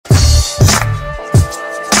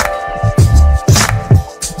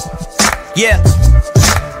Yeah.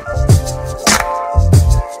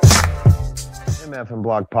 MF and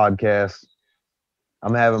Block podcast.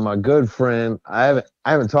 I'm having my good friend. I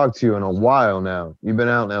haven't talked to you in a while now. You've been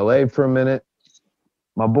out in LA for a minute.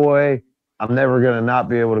 My boy, I'm never gonna not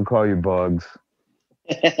be able to call you Bugs.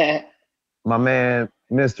 My man,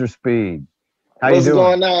 Mr. Speed. How you What's doing?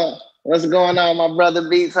 going on? What's going on, my brother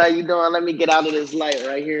Beats? How you doing? Let me get out of this light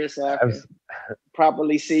right here so I can Abs-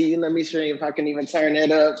 properly see you. Let me see if I can even turn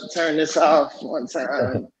it up, turn this off one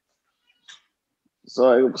time,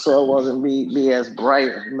 so it wasn't be as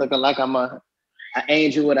bright, looking like I'm an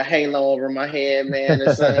angel with a halo over my head, man.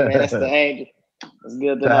 It's man, that's the angel. It's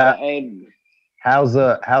good to so know the angel,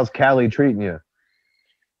 how's Cali treating you?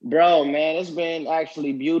 bro. Man, it's been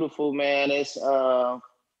actually beautiful, man. It's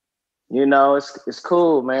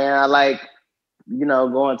cool, man. I like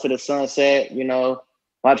going to the sunset,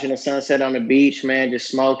 watching the sunset on the beach, man, just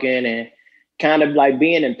smoking and kind of like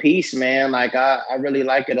being in peace, man. Like I really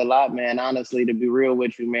like it a lot, man. Honestly, to be real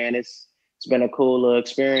with you, man, it's been a cool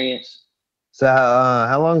experience. So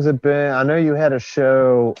how long's it been? I know you had a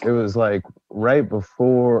show. It was like right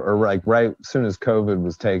before or like right as soon as COVID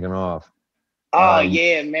was taken off. Oh Uh,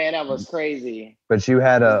 yeah, man, that was crazy. but you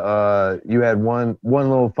had one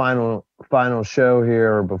little final show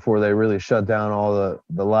here before they really shut down all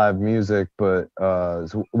the live music. But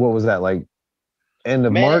so what was that, like end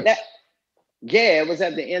of Man, that March? yeah, it was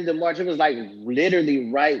at the end of March. It was like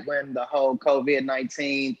literally right when the whole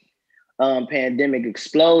COVID-19 pandemic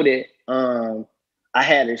exploded. I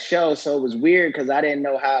had a show, so it was weird because I didn't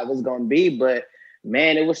know how it was gonna be, but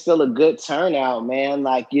man, it was still a good turnout, man.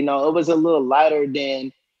 Like, it was a little lighter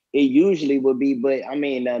than it usually would be, but I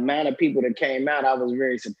mean, the amount of people that came out, I was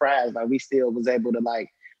very surprised. Like, we still was able to like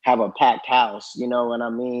have a packed house, you know what I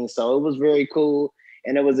mean? So it was very cool,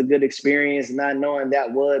 and it was a good experience, not knowing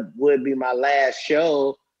that would be my last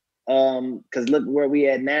show. Because look where we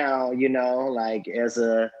at now, like as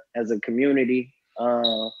a community.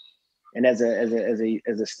 And as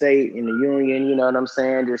a state in the union, you know what I'm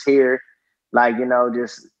saying? Just here, like,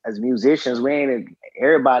 just as musicians, we ain't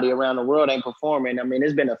everybody around the world ain't performing. I mean,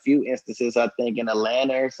 there's been a few instances, I think, in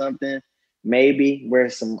Atlanta or something, maybe where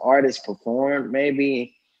some artists performed,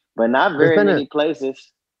 maybe, but not There's very been a many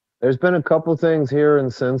places. there's been a couple things here in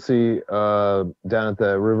Cincy, down at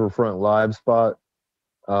the Riverfront Live spot.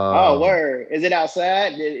 Oh, Um, word. Is it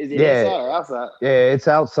outside? Is it yeah, inside or outside? yeah, it's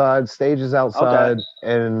outside. Stage is Okay. outside,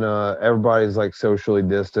 and everybody's like socially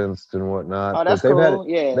distanced and whatnot. Oh, But that's cool.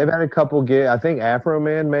 Yeah. they've had a couple gig. I think Afro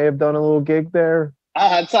Man may have done a little gig there.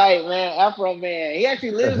 Tight, man. Afro Man. He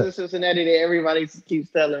actually lives in Cincinnati that everybody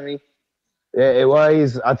keeps telling me. Yeah, well,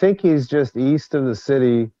 I think he's just east of the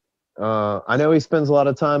city. I know he spends a lot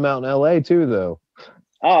of time out in LA too, though.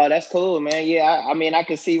 Oh, that's cool, man. Yeah, I mean, I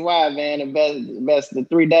can see why, man. The best, the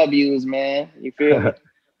three W's, man. You feel me?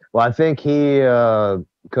 Well, I think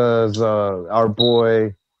because our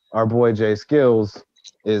boy Jay Skills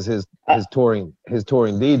is Uh, his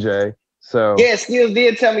touring DJ. So yeah, Skills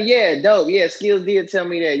did tell me. Yeah, dope. Yeah, Skills did tell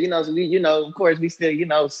me that. So of course, we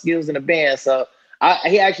still, Skills in the band. So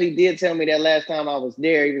he actually did tell me that last time I was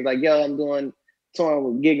there. He was like, "Yo, I'm doing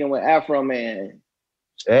touring gigging with Afro Man."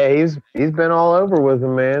 hey, he's been all over with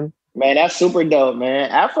him, man. Man, that's super dope,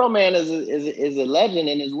 man. Afro Man is a legend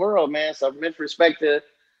in his world, man. So much respect to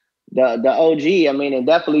the OG. I mean, and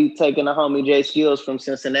definitely taking the homie Jay Skills from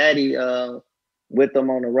Cincinnati with them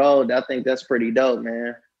on the road. I think that's pretty dope,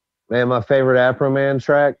 man. Man, my favorite Afro Man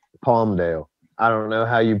track, Palmdale. I don't know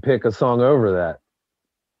how you pick a song over that.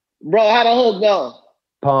 Bro, how the hook go?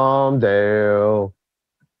 Palmdale.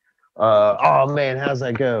 Oh man, how's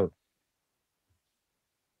that go?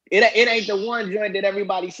 It ain't the one joint that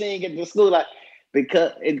everybody sing at the school like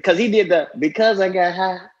because he did the because I got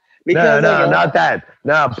high No, because I no, got not high. that.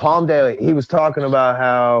 No, Palmdale. He was talking about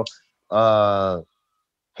how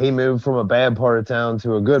he moved from a bad part of town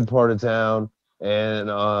to a good part of town and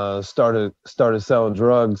started selling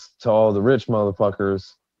drugs to all the rich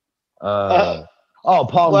motherfuckers. Uh, Uh, oh,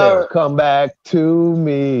 Palmdale, well, come back to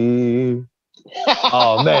me.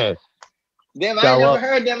 Oh man, damn, I ain't got never love.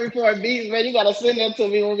 heard that before. Beats, man, you gotta send that to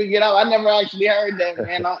me when we get out. I never actually heard that,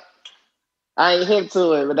 man. I ain't hip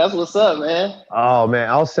to it, but that's what's up, man. Oh man,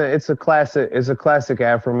 I'll say it's a classic. It's a classic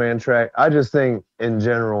Afro Man track. I just think, in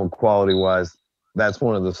general, quality wise, that's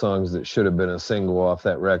one of the songs that should have been a single off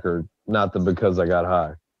that record, not the "Because I Got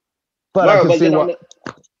High." But I Word, can was see it on what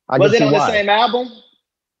the I can was it see on the why. same album?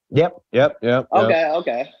 Yep, yep, yep, yep. Okay,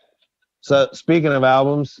 okay. So speaking of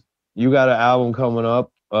albums, you got an album coming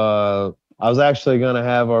up. I was actually gonna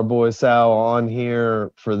have our boy Sal on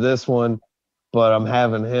here for this one, but I'm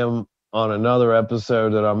having him on another episode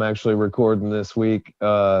that I'm actually recording this week.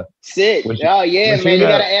 Sick. Which Oh yeah, which you man. You know.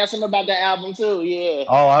 gotta ask him about the album too. Yeah.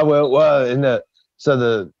 Oh, I will. Well, in the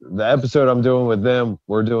episode I'm doing with them,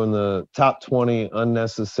 we're doing the top 20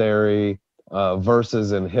 unnecessary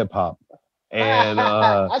verses in hip hop, and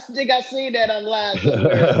I think I seen that online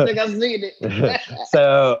somewhere. I think I seen it.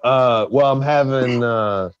 so well, I'm having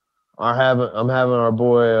our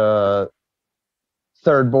boy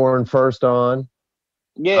third born first on.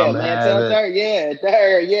 Yeah, I'm man. Tell having third. Yeah,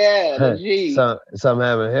 third. Yeah, the G. so I'm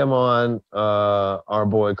having him on. Our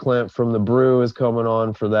boy Clint from the Brew is coming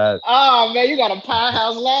on for that. Oh man, you got a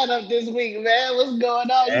powerhouse lineup this week, man. What's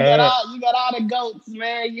going on? And You got all the goats,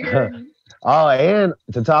 man. You heard me? oh, and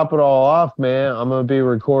to top it all off, man, I'm gonna be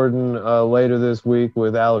recording later this week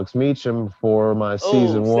with Alex Meacham for Oh,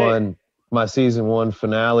 sick. my season one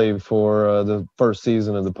finale for the first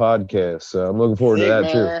season of the podcast. So I'm looking forward to Sick,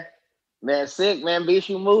 that too. man. Man, sick, man. Beat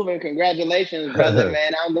you moving. Congratulations, brother,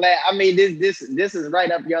 man. I'm glad. I mean, this is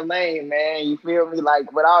right up your lane, man. You feel me?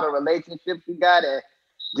 Like with all the relationships you got, and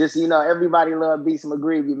just everybody love Beast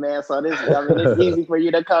McGreevy, man. So I mean, it's easy for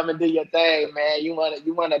you to come and do your thing, man. You one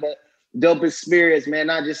of the dopest spirits, man.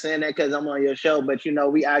 Not just saying that because I'm on your show, but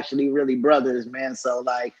we actually really brothers, man. So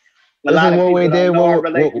like, a This is lot of what we people did. don't know our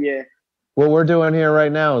relation. Yeah. What we're doing here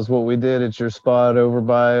right now is what we did at your spot over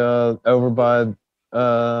by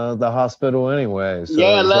the hospital anyway. So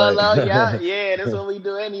Yeah, it's like yeah, yeah. That's what we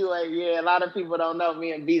do anyway. Yeah, a lot of people don't know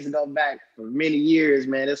me and Beast go back for many years,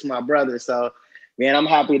 man. That's my brother. So, man, I'm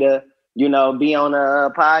happy to, be on a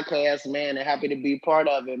podcast, man, and happy to be part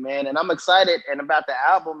of it, man. And I'm excited and about the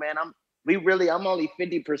album, man. I'm only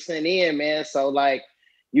 50% in, man. So like,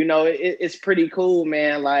 it's pretty cool,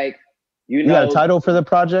 man. Like, you you got a know, title for the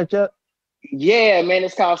project yet? yeah, man.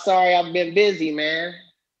 It's called "Sorry I've Been Busy," man.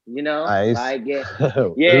 Nice. Like yeah,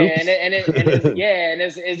 Oops. and it's yeah, and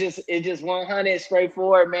it's just 100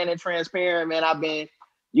 straightforward, man, and transparent, man. I've been,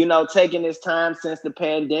 taking this time since the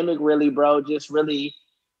pandemic, really, bro. Just really,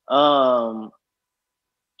 um,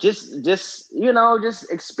 just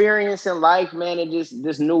experiencing life, man, and just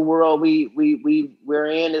this new world we're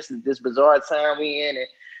in, this bizarre time we in, and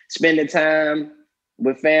spending time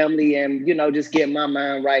with family, and just getting my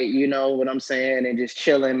mind right, you know what I'm saying, and just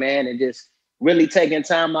chilling, man, and just really taking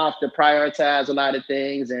time off to prioritize a lot of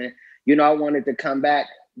things. And I wanted to come back,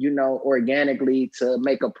 organically, to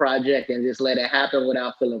make a project and just let it happen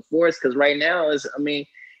without feeling forced, because right now is, I mean,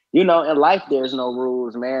 in life, there's no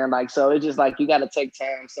rules, man. Like, so it's just like you got to take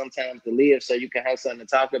time sometimes to live so you can have something to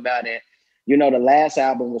talk about. And, the last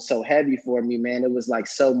album was so heavy for me, man. It was like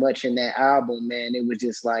so much in that album, man. It was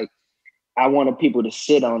just like, I wanted people to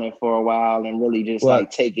sit on it for a while and really just Well,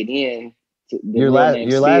 like take it in. The Real Name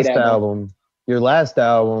your Speed last album. album,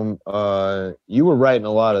 you were writing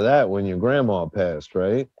a lot of that when your grandma passed,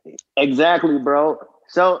 right? Exactly, bro.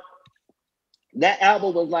 So that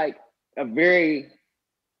album was like a very,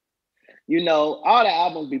 all the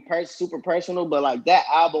albums be super personal, but like that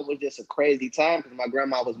album was just a crazy time because my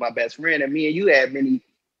grandma was my best friend, and me and you had many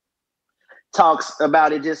talks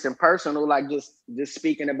about it just in personal, like just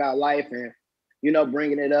speaking about life and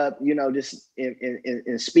bringing it up, just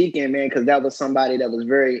in speaking, man, because that was somebody that was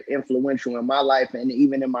very influential in my life and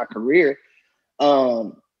even in my career,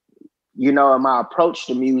 in my approach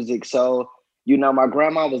to music. So my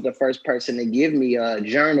grandma was the first person to give me a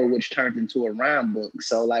journal, which turned into a rhyme book.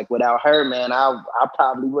 So like without her, man, I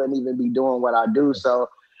probably wouldn't even be doing what I do. So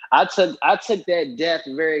I took that death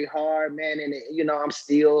very hard, man, and I'm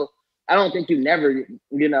still. I don't think you never,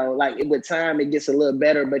 like with time it gets a little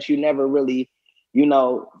better, but you never really,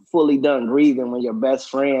 fully done grieving when your best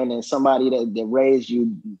friend and somebody that raised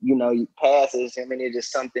you, passes. I mean, it's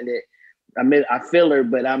just something that I feel her,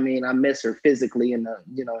 but I mean, I miss her physically in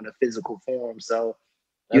the physical form. So,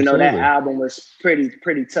 that Absolutely. album was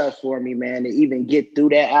pretty tough for me, man, to even get through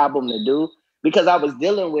that album to do, because I was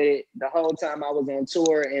dealing with it the whole time I was on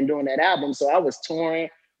tour and doing that album. So I was touring,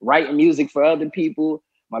 writing music for other people.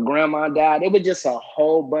 My grandma died. It was just a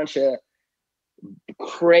whole bunch of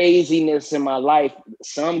craziness in my life,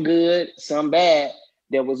 some good, some bad,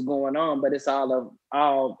 that was going on, but it's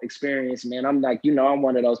all experience, man. I'm like, I'm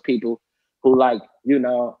one of those people who like,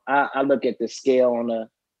 I look at the scale on a,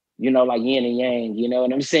 like yin and yang, you know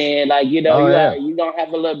what I'm saying? Like, Oh yeah. you don't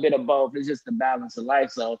have a little bit of both. It's just the balance of life.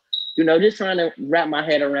 So, just trying to wrap my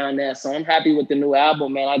head around that. So I'm happy with the new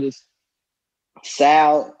album, man.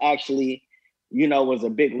 Sal actually, was a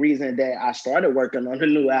big reason that I started working on the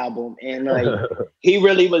new album. And like, he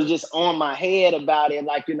really was just on my head about it,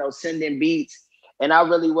 like, sending beats. And I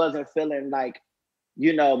really wasn't feeling like,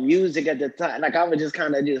 music at the time. Like I was just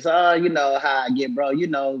kind of just, how I get, bro, you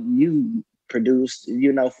produced,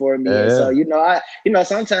 for me. And so, Yeah.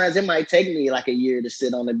 sometimes it might take me like a year to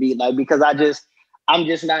sit on the beat, like, because I'm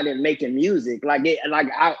just not in making music.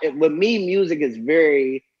 With me, music is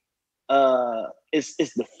very, it's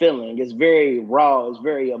the feeling. It's very raw. It's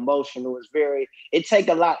very emotional. It take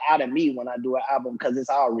a lot out of me when I do an album, because it's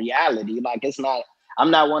all reality. Like,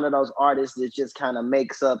 I'm not one of those artists that just kind of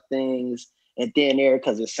makes up things in thin air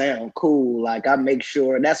because it sounds cool. Like, I make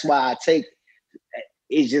sure, that's why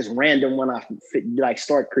it's just random when I like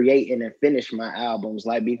start creating and finish my albums,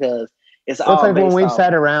 like, because it's Well, it's all like when based we've off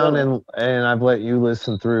sat around feeling. and I've let you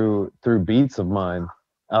listen through beats of mine,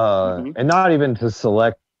 Mm-hmm. and not even to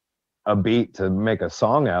select a beat to make a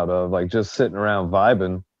song out of, like just sitting around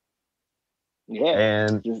vibing. Yeah.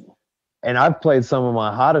 And Just, and I've played some of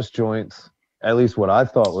my hottest joints, at least what I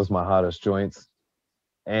thought was my hottest joints,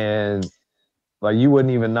 and like you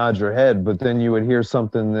wouldn't even nod your head, but then you would hear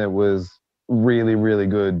something that was really, really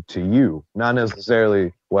good to you. Not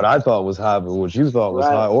necessarily what I thought was hot, but what you thought was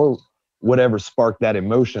right. hot, or whatever sparked that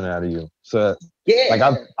emotion out of you. So, like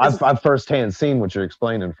Yeah. I've firsthand seen what you're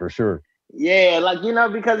explaining for sure. Yeah, like,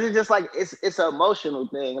 because it's just like it's an emotional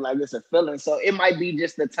thing, like it's a feeling. So it might be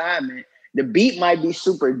just the timing. The beat might be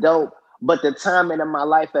super dope, but the timing of my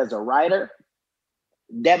life as a writer,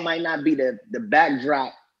 that might not be the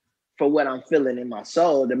backdrop for what I'm feeling in my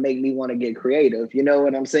soul to make me want to get creative. You know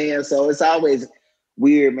what I'm saying? So it's always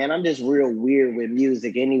weird, man. I'm just real weird with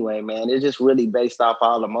music anyway, man. It's just really based off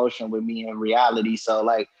all emotion with me in reality. So,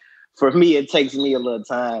 like, for me, it takes me a little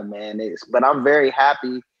time, man. But I'm very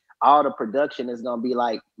happy. All the production is gonna be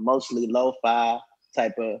like mostly lo-fi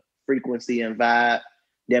type of frequency and vibe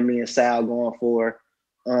that me and Sal going for.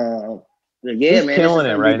 Yeah, He's man, it's killing just it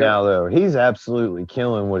gonna be right dope. now, though. He's absolutely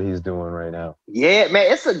killing what he's doing right now. Yeah,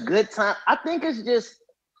 man, it's a good time. I think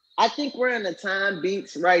we're in a time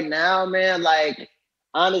beats right now, man. Like,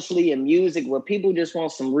 honestly, in music where people just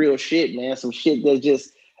want some real shit, man. Some shit that's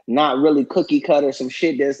just not really cookie cutter. Some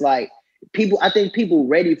shit that's like I think people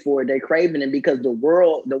ready for it. They're craving it because the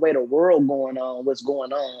way the world going on, what's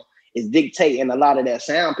going on is dictating a lot of that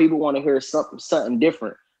sound. People want to hear something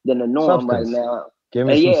different than the norm right Substance. now. Give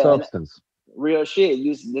me And some yeah, substance. real shit.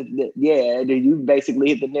 Yeah, you basically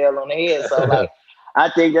hit the nail on the head. So, like,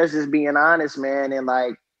 I think that's just being honest, man. And,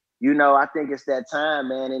 like, I think it's that time,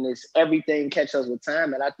 man. And it's everything catch us with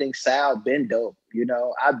time. And I think Sal been dope.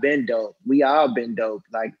 I've been dope. We all been dope.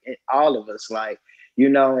 Like, all of us, like,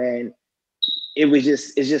 and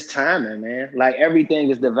it's just timing, man. Like, everything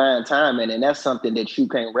is divine timing, and that's something that you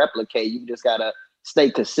can't replicate. You just gotta stay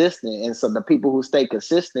consistent. And so the people who stay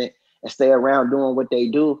consistent and stay around doing what they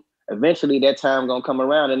do, eventually that time gonna come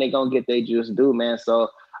around and they gonna get their just due, man. So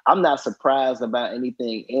I'm not surprised about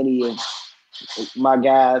anything any of my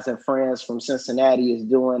guys and friends from Cincinnati is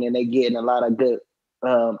doing, and they getting a lot of good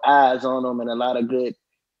eyes on them and a lot of good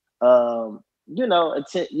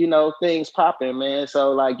things popping, man.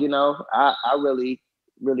 So, like, I really,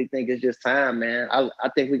 really think it's just time, man. I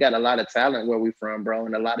think we got a lot of talent where we from, bro,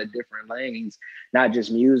 in a lot of different lanes, not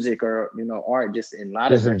just music or, art, just in a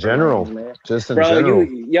lot of Just in different lanes, general. man. Just in Bro,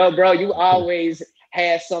 general. bro, you always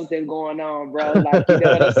had something going on, bro. Like, you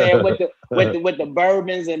know what I'm saying? With the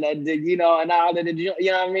bourbons and and all of the,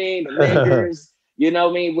 you know what I mean? The lingers, you know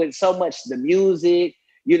what I mean? With so much the music,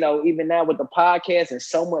 even now with the podcast and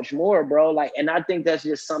so much more, bro. Like, and I think that's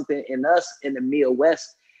just something in us in the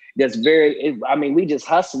Midwest that's we just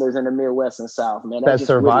hustlers in the Midwest and South, man. That That just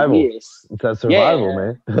really survival. is. It's that survival, Yeah.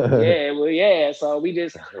 man. Yeah, well, yeah. So we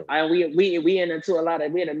into a lot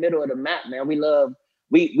of, we in the middle of the map, man. We love,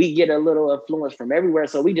 we get a little influence from everywhere.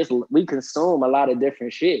 So we consume a lot of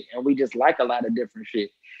different shit, and we just like a lot of different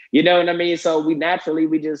shit. You know what I mean? So we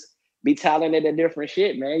just be talented at different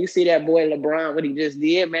shit, man. You see that boy LeBron, what he just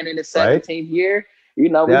did, man, in his Right? 17th year. We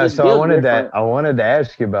Yeah, just so I built wanted that. different. I wanted to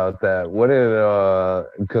ask you about that. What did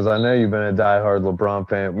because I know you've been a diehard LeBron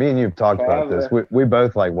fan. Me and you've talked about this. Forever. We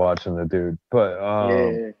both like watching the dude.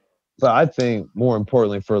 Yeah. But I think more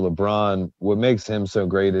importantly for LeBron, what makes him so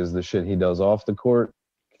great is the shit he does off the court.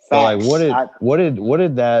 But like Facts. what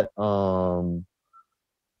did that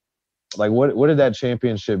like what did that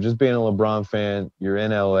championship, just being a LeBron fan, you're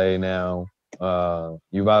in LA now.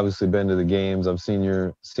 You've obviously been to the games. I've seen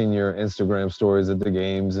your Instagram stories at the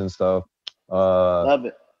games and stuff. Uh Love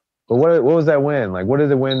it. but what was that win? Like what did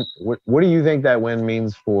the win what do you think that win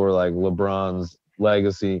means for like LeBron's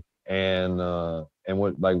legacy and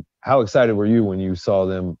what, like how excited were you when you saw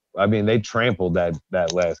them? I mean, they trampled that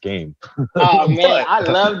last game. Oh man, but I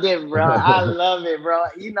loved it, bro. I love it, bro.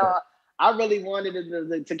 I really wanted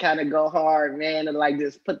it to kind of go hard, man, and like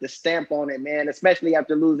just put the stamp on it, man. Especially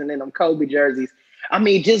after losing in them Kobe jerseys. I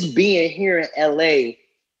mean, just being here in LA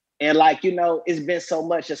And like, you know, it's been so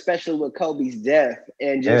much, especially with Kobe's death,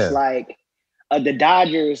 and just Yeah. like the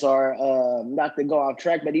Dodgers are not to go off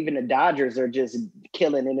track, but even the Dodgers are just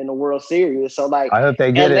killing it in the World Series. So like I hope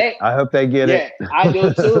they get it. LA, I hope they get yeah, it. I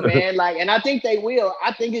do too, man. Like, and I think they will.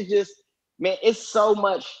 I think it's just, man, it's so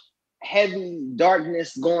much heavy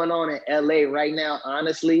darkness going on in LA right now,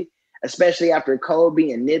 honestly, especially after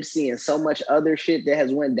Kobe and Nipsey and so much other shit that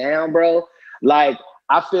has went down, bro. Like,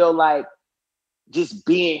 I feel like just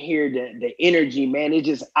being here, the energy, man. It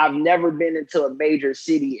just, I've never been into a major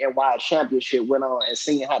city and while a championship went on and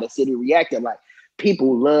seeing how the city reacted. Like,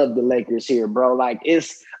 people love the Lakers here, bro. Like,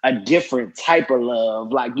 it's a different type of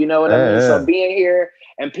love. Like, you know what I Yeah, mean? yeah. So being here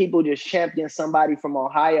and people just champion somebody from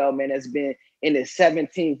Ohio, man, that's been in his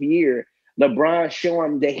 17th year. LeBron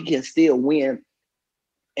showing that he can still win,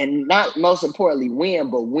 and not most importantly win,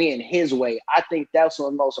 but win his way. I think that's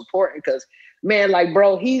what's most important because, man, like,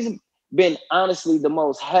 bro, he's been honestly the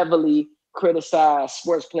most heavily criticized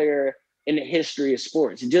sports player in the history of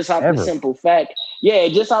sports. Just off the Ever. simple fact, yeah,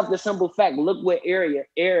 just off the simple fact, look what era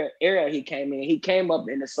he came in. He came up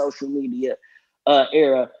in the social media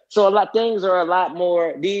era. So a lot things are a lot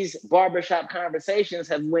more. These barbershop conversations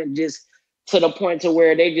have went just to the point to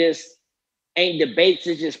where they just ain't debates.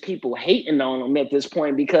 It's just people hating on him at this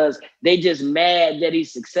point because they just mad that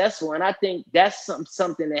he's successful. And I think that's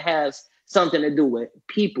something that has something to do with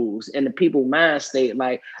people's and the people mind state.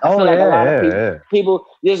 Like, I Oh feel like a yeah, lot of yeah, people yeah. people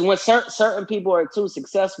just when certain people are too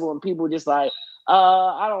successful and people just like,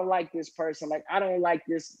 I don't like this person. Like, I don't like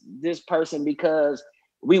this person because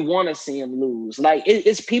we want to see him lose. Like,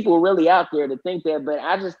 it's people really out there to think that. But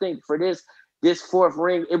I just think for this fourth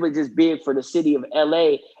ring, it was just big for the city of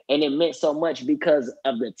LA, and it meant so much because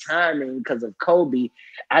of the timing, because of Kobe.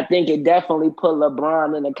 I think it definitely put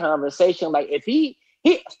LeBron in the conversation. Like, if he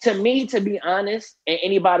to me, to be honest, and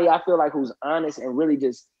anybody I feel like who's honest and really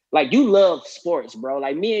just like, you love sports, bro.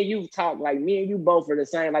 Like, me and you talk, like, me and you both are the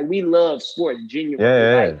same. Like, we love sports genuinely. Yeah,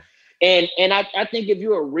 Like, yeah. and I think if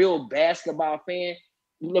you're a real basketball fan,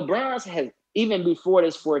 LeBron's has, even before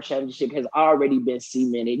this fourth championship, has already been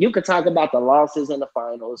cemented. You could talk about the losses in the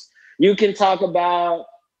finals. You can talk about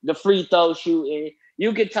the free throw shooting.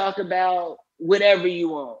 You could talk about whatever you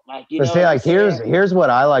want. Like, you But know see, what I'm like saying? here's what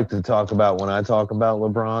I like to talk about when I talk about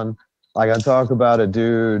LeBron. Like I talk about a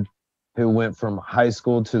dude who went from high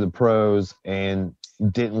school to the pros and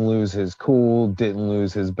didn't lose his cool, didn't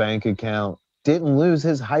lose his bank account, didn't lose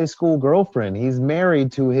his high school girlfriend. He's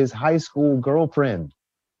married to his high school girlfriend.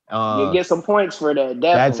 You Uh, get some points for that,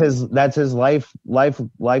 that's definitely. his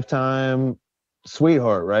lifetime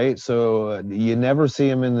sweetheart, right? So you never see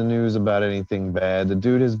him in the news about anything bad. The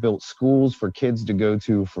dude has built schools for kids to go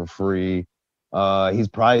to for free. He's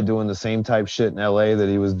probably doing the same type shit in LA that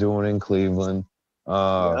he was doing in Cleveland.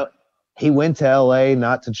 Uh, Yep. he went to LA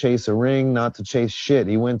not to chase a ring, not to chase shit.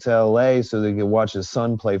 He went to LA so that he could watch his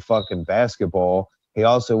son play fucking basketball. He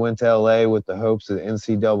also went to LA with the hopes that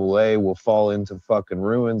NCAA will fall into fucking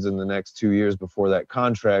ruins in the next 2 years before that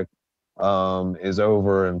contract is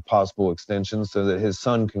over and possible extension so that his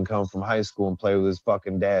son can come from high school and play with his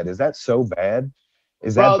fucking dad. Is that so bad?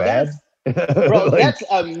 Is that Bro, bad? Like, that's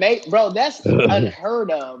amazing. Bro, that's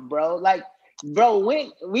unheard of, bro. Like, bro,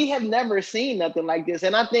 we have never seen nothing like this.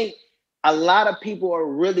 And I think a lot of people are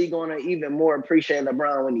really going to even more appreciate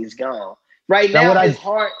LeBron when he's gone. Right now now, what it's I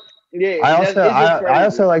hard. Yeah, I also it's just I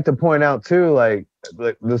also crazy. like to point out too, like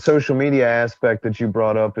the social media aspect that you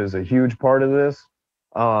brought up is a huge part of this,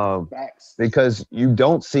 um, Facts. because you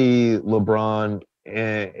don't see LeBron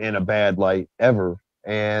in a bad light ever.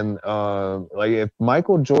 And like if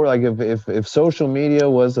Michael Jordan, like if social media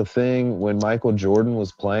was a thing when Michael Jordan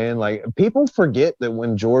was playing, like people forget that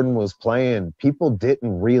when Jordan was playing, people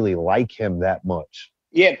didn't really like him that much.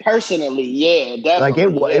 Yeah, personally, yeah, Like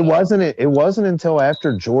definitely, yeah. it wasn't until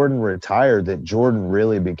after Jordan retired that Jordan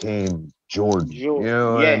really became Jordan. You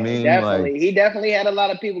know what I Yeah, mean? Like definitely. He definitely had a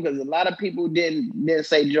lot of people because a lot of people didn't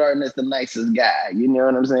say Jordan is the nicest guy. You know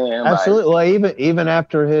what I'm saying? Like, absolutely. Well,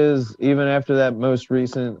 even after that most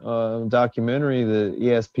recent documentary that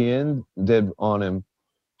ESPN did on him,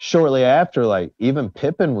 shortly after, like even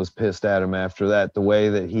Pippen was pissed at him after that. The way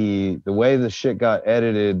the shit got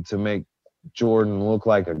edited to make Jordan look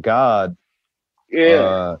like a god.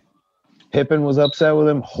 yeah. Uh, Pippen was upset with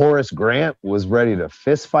him. Horace Grant was ready to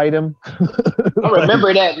fist fight him. I Like,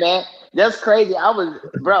 remember that, man. That's crazy. I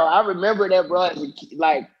remember that, bro.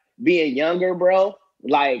 Like, being younger, bro.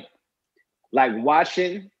 Like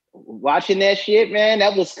watching that shit, man.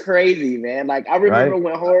 That was crazy, man. Like, I remember right?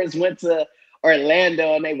 when Horace went to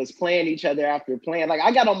Orlando and they was playing each other after playing. Like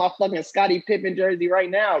I got on my fucking Scottie Pippen jersey right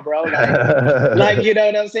now, bro. Like you know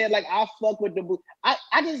what I'm saying? Like I fuck with the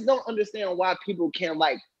I just don't understand why people can't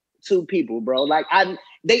like two people, bro. Like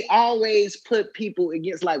they always put people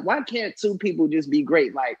against like why can't two people just be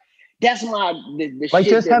great? Like that's the like shit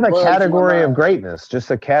just have that a bugs my category of mind. greatness,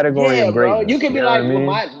 just a category Yeah, of bro. You greatness. could You be know what like, I well, mean?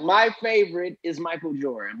 my favorite is Michael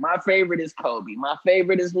Jordan. My favorite is Kobe. My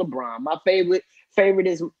favorite is LeBron. My favorite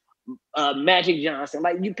is Magic Johnson.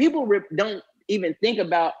 Like you people don't even think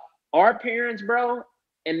about our parents, bro,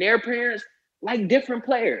 and their parents like different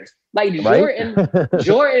players. Like Right?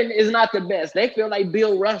 Jordan is not the best. They feel like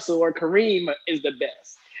Bill Russell or Kareem is the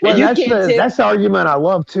best. And Well, you that's can't tell. the argument I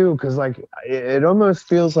love too, because like it almost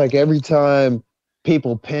feels like every time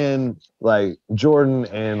people pin like Jordan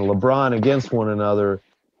and LeBron against one another,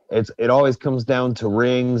 it always comes down to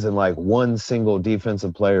rings and like one single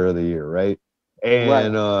defensive player of the year, right? Right.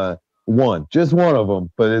 And just one of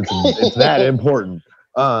them, but it's that important.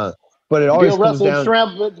 But it always Bill comes Russell down,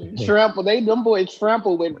 trample. They them boys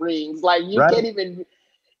trample with rings. Like right?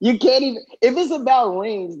 you can't even if it's about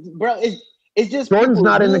rings, bro. It's just Jordan's people,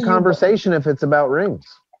 not in me the and you, conversation if it's about rings.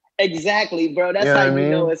 exactly, bro. You That's know how what I you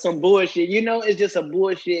know mean? it's some bullshit. You know, it's just a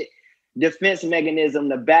bullshit defense mechanism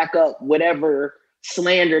to back up whatever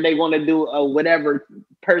slander they want to do or whatever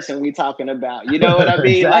person we talking about. You know what I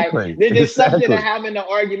mean? Like Exactly. there's just something to Exactly. having the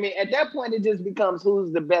argument. At that point, it just becomes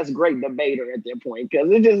who's the best great debater at that point. Because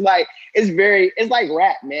it's just like it's like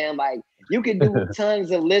rap, man. Like you can do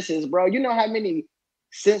tons of lists, bro. You know how many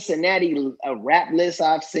Cincinnati rap lists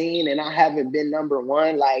I've seen, and I haven't been number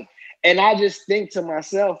one. Like, and I just think to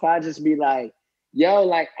myself, I just be like, yo,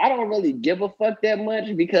 like I don't really give a fuck that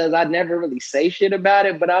much because I never really say shit about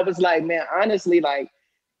it. But I was like, man, honestly, like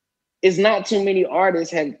it's not too many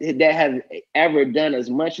artists that have ever done as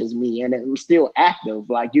much as me, and I'm still active.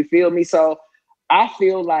 Like you feel me? So I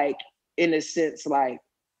feel like, in a sense, like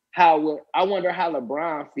I wonder how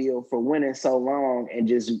LeBron feel for winning so long and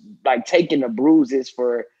just like taking the bruises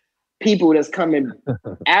for people that's coming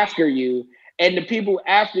after you, and the people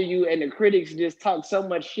after you and the critics just talk so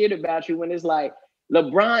much shit about you when it's like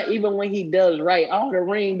LeBron, even when he does right, oh, the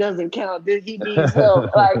ring doesn't count. He needs help.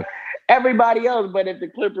 Like everybody else, but if the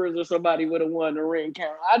Clippers or somebody would have won the ring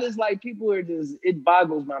count, I just like people are just it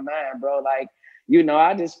boggles my mind, bro. Like, you know,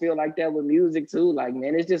 I just feel like that with music too. Like,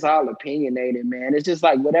 man, it's just all opinionated, man. It's just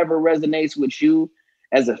like whatever resonates with you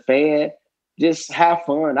as a fan, just have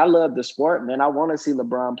fun. I love the sport, man. I want to see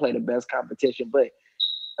LeBron play the best competition, but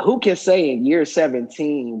who can say in year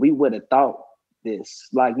 17 we would have thought this?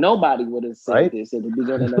 Like nobody would have said Right? this at the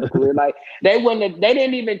beginning of the career. Like they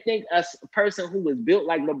didn't even think a person who was built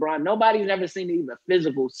like LeBron. Nobody's ever seen even a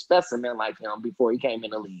physical specimen like him before he came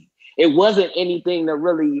in the league. It wasn't anything to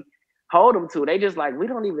really hold him to. They just like we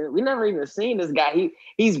never even seen this guy.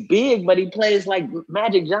 He's big, but he plays like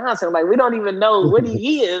Magic Johnson. Like we don't even know what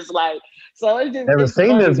he is. Like so Never it's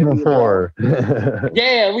seen funny this to me, bro. before.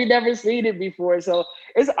 Yeah, we never seen it before. So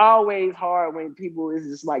it's always hard when people it's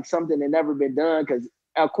just like something that never been done because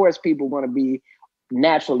of course people want to be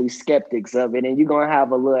naturally skeptics of it, and you're gonna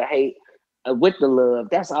have a little hate with the love.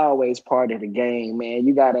 That's always part of the game, man.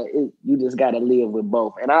 You just gotta live with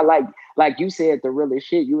both. And I like you said the realest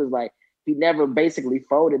shit. You was like he never basically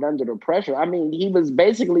folded under the pressure. I mean, he was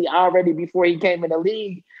basically already before he came in the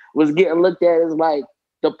league was getting looked at as like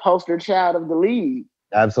the poster child of the league.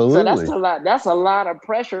 So that's Absolutely. a lot. That's a lot of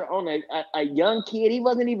pressure on a young kid. He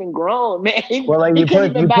wasn't even grown, man. Well, like He couldn't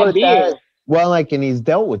even you buy put that beer. well, like, and he's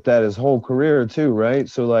dealt with that his whole career too, right?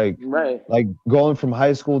 So Right. like going from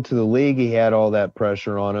high school to the league, he had all that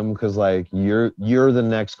pressure on him because like you're the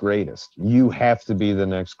next greatest. You have to be the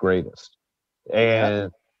next greatest. Yeah.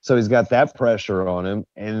 And so he's got that pressure on him.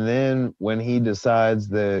 And then when he decides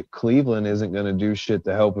that Cleveland isn't going to do shit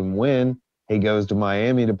to help him win, he goes to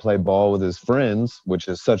Miami to play ball with his friends, which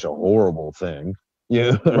is such a horrible thing.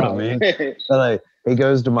 You know what I Right. mean? But like he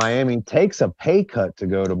goes to Miami, takes a pay cut to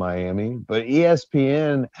go to Miami, but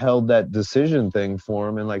ESPN held that decision thing for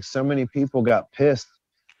him. And like so many people got pissed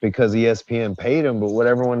because ESPN paid him. But what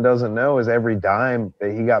everyone doesn't know is every dime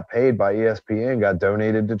that he got paid by ESPN got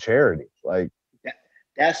donated to charity. Like, That-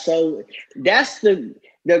 that's so. That's the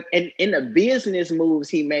and in the business moves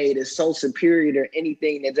he made is so superior to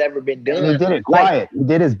anything that's ever been and he done. did it Like quiet. He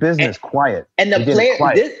did his and, business quiet. and He the did it player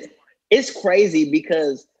quiet. this it's crazy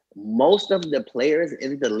because most of the players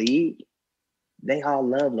in the league they all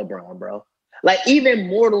love LeBron, bro. Like even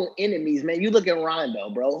mortal enemies, man. You look at Rondo,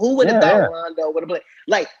 bro. Who would have Yeah, thought yeah. Rondo would have played?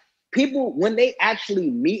 Like people when they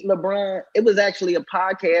actually meet LeBron, it was actually a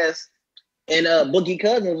podcast, and Boogie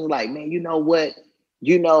Cousins was like, man, you know what?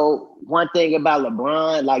 you know, one thing about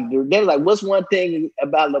LeBron, like they were like, what's one thing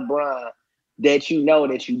about LeBron that you know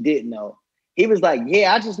that you didn't know? He was like,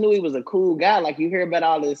 yeah, I just knew he was a cool guy. Like you hear about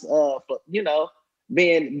all this, you know,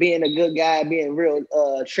 being a good guy, being a real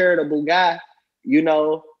charitable guy, you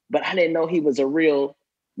know, but I didn't know he was a real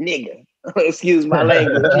nigga. Excuse my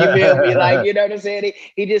language. You feel me? Like, you know what I'm saying?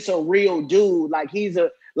 He just a real dude. He's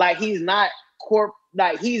not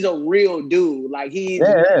like he's a real dude. Like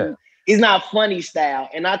Yeah, he's not funny style.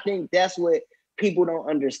 And I think that's what people don't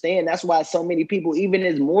understand. That's why so many people, even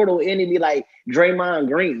his mortal enemy like Draymond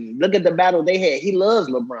Green, look at the battle they had. He loves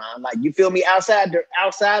LeBron. Like, you feel me? Outside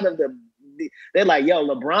of the, they're like, yo,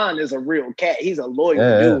 LeBron is a real cat. He's a loyal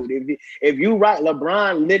yeah, dude. If you right,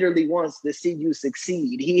 LeBron literally wants to see you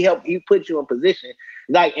succeed. He put you in position.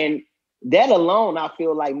 Like, and that alone, I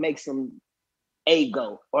feel like makes him a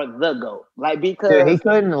GOAT or the GOAT. Like, Dude, because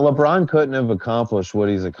LeBron couldn't have accomplished what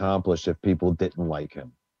he's accomplished if people didn't like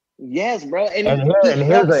him. yes, bro. And And here, he and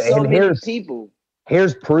helped so many people.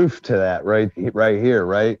 here's proof to that right here,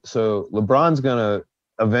 right? So LeBron's gonna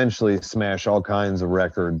eventually smash all kinds of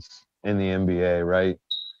records in the NBA, right?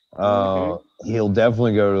 Mm-hmm. He'll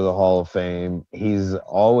definitely go to the Hall of Fame. He's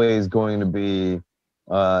always going to be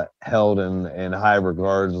held in high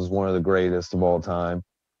regards as one of the greatest of all time.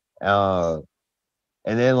 Uh,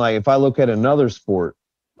 and then, like, if I look at another sport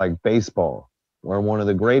like baseball, where one of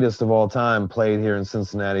the greatest of all time played here in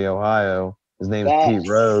Cincinnati, Ohio, his name's Pete Facts.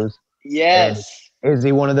 Rose. And Yes. is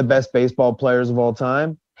he one of the best baseball players of all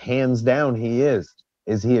time? Hands down, he is.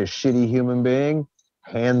 Is he a shitty human being?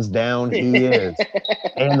 Hands down, he is.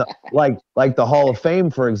 And like the Hall of Fame,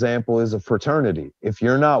 for example, is a fraternity. If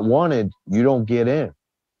you're not wanted, you don't get in.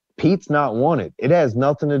 Pete's not wanted. It has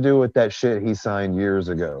nothing to do with that shit he signed years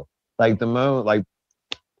ago. Like the moment, like,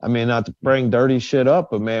 I mean, not to bring dirty shit up,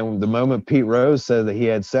 but man, the moment Pete Rose said that he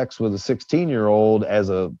had sex with a 16-year-old as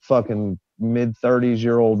a fucking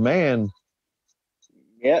mid-30s-year-old man,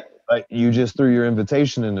 Yep. you just threw your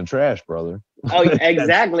invitation in the trash, brother. Oh,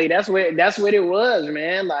 exactly. That's what it was,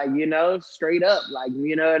 man. Like, you know, straight up. Like,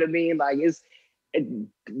 you know what I mean? Like, it,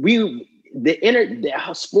 we the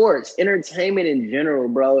sports entertainment in general,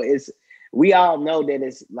 bro. Is we all know that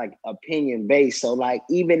it's like opinion based. So like,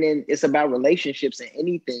 even in it's about relationships and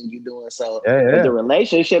anything you're doing. So Yeah, if the yeah.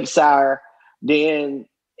 relationships are, then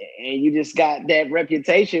and you just got that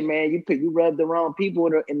reputation, man. You rub the wrong people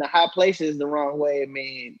in the high places the wrong way,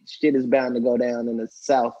 man. Shit is bound to go down in the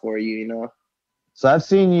south for you, you know. So I've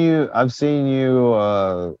seen you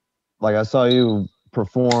like I saw you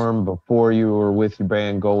perform before you were with your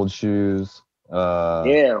band Gold Shoes. Uh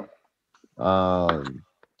Yeah. um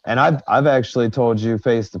and I've actually told you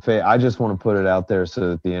face to face. I just want to put it out there so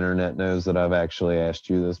that the internet knows that I've actually asked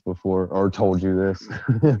you this before or told you this.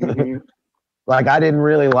 Mm-hmm. Like, I didn't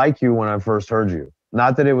really like you when I first heard you.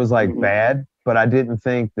 Not that it was like Mm-hmm. bad, but I didn't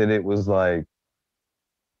think that it was like,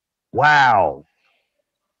 wow.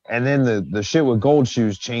 And then the shit with Gold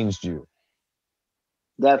Shoes changed you.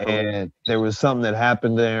 Definitely. And there was something that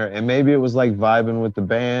happened there. And maybe it was like vibing with the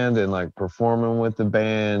band and like performing with the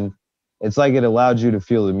band. It's like it allowed you to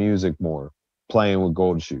feel the music more playing with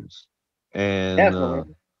Gold Shoes. And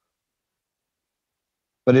Definitely.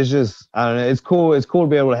 but it's just, I don't know, it's cool to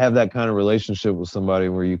be able to have that kind of relationship with somebody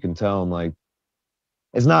where you can tell them like,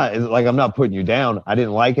 it's like I'm not putting you down. I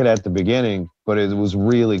didn't like it at the beginning, but it was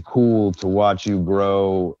really cool to watch you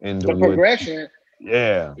grow into The what. progression.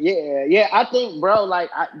 Yeah, Yeah. I think, bro, like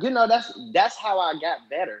that's how I got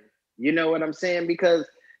better. You know what I'm saying? Because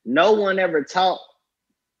no one ever taught.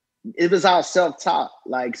 It was all self-taught.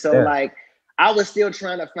 Like, so yeah, like I was still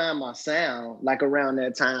trying to find my sound, like around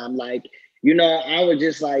that time. Like, you know, I was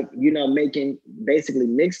just like, you know, making basically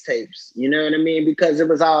mixtapes, you know what I mean? Because it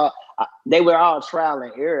was all they were all trial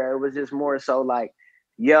and error. It was just more so like,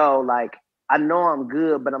 yo, like I know I'm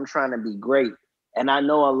good, but I'm trying to be great. And I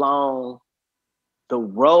know along the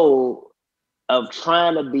road of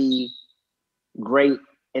trying to be great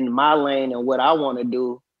in my lane and what I want to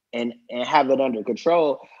do and have it under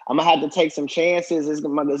control, I'm gonna have to take some chances. It's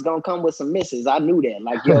gonna come with some misses. I knew that.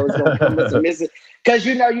 Like, yo, it's gonna come with some misses. Cause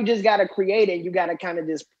you know, you just gotta create it. You gotta kind of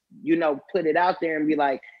just, you know, put it out there and be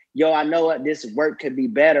like, yo, I know what this work could be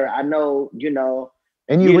better. I know,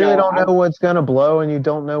 and you really don't I know what's gonna blow, and you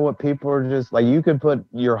don't know what people are just like. You could put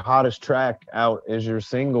your hottest track out as your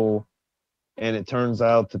single, and it turns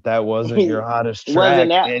out that that wasn't your hottest wasn't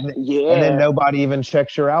track, that and then yeah. nobody even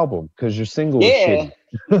checks your album because your single was Yeah. shitty.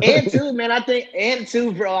 And two, man, and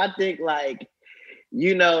two, bro, I think like,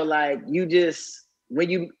 you know, like you just when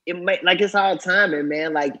you it make like it's all timing,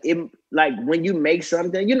 man. Like when you make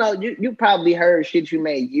something, you know, you probably heard shit you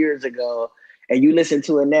made years ago, and you listen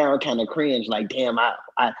to it now and kind of cringe, like, damn,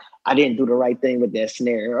 I didn't do the right thing with that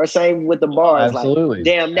snare. Or same with the Oh, bars, like, absolutely.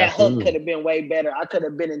 damn, that hook could Absolutely. have been way better. I could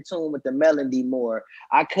have been in tune with the melody more.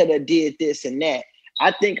 I could have did this and that.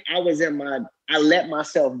 I think I let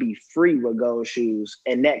myself be free with Gold Shoes,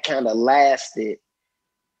 and that kind of lasted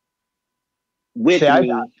See, with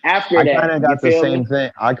me after I kind that. of You got the feel same me?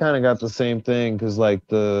 thing. I kind of got the same thing because like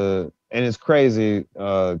and it's crazy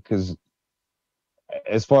because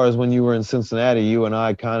as far as when you were in Cincinnati, you and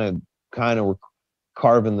I kind of were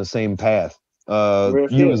carving the same path. Real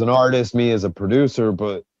You as shit. an artist, me as a producer,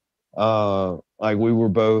 but like we were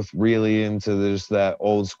both really into this that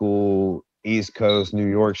old school East Coast New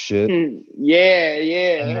York shit, Yeah,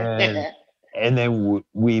 yeah. and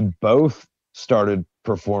we both started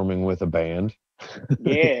performing with a band,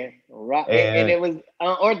 Yeah, right. And and it was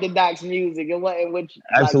unorthodox music. It wasn't which like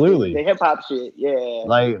the absolutely. hip hop shit. Yeah,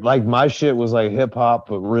 Like my shit was like hip hop,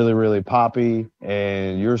 but really, really poppy,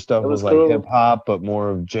 and your stuff it was was like hip cool. hop, but more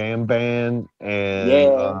of jam band,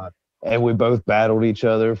 Yeah. and we both battled each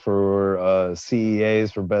other for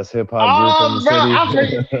CEAs for best hip hop group in the Oh, bro,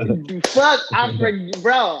 city.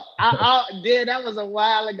 bro. Dude, that was a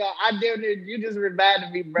while ago. I did it. You just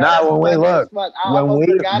reminded me, bro. Nah, That's when we funny as look, fuck. I when almost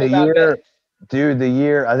we forgot the about that. year, dude, the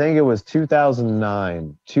year I think it was 2009.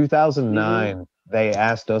 Hmm. 2009, they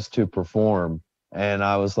asked us to perform, and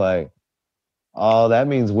I was like, "Oh, that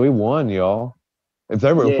means we won, y'all." If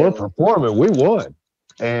we're Yeah. performing, we won.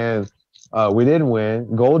 And we didn't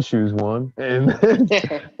win. Gold Shoes won. And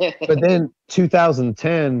but then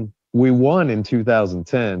 2010, we won in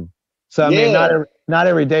 2010. So I mean, Yeah. not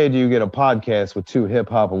every day do you get a podcast with two hip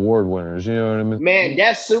hop award winners. You know what Man,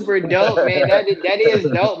 that's super dope, man. That is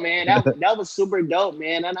dope, man. That was super dope,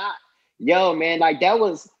 man. And yo, man, like that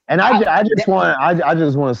was and I that, I just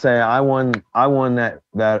want to say I won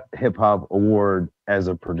that hip hop award as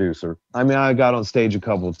a producer. I mean, I got on stage a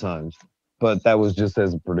couple of times, but that was just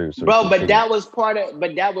as a producer bro, for but sure. that was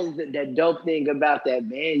but that was the dope thing about that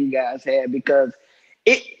band you guys had because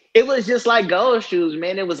it it was just like Gold Shoes,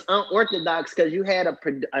 man. It was unorthodox because you had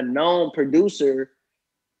a known producer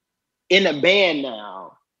in a band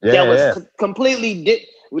now that Yeah, was yeah.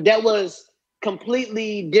 that was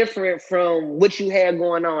completely different from what you had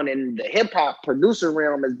going on in the hip hop producer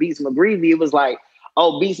realm as Beats McGreevy. It was like,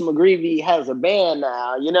 oh, Beats McGreevy has a band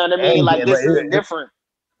now. You know what I mean? And Like this is different.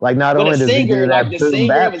 like not But a only does he do singer, like that the boom singer, it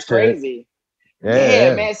bap was shit, crazy. Yeah,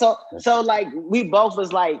 yeah, man. So like we both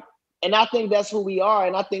was like, and I think that's who we are,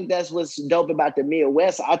 and I think that's what's dope about the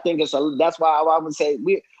Midwest. I think that's why I would say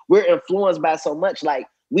we're influenced by so much. Like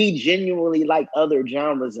we genuinely like other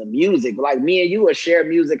genres of music. Like me and you will share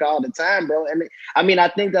music all the time, bro. And I mean, I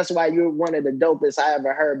think that's why you're one of the dopest I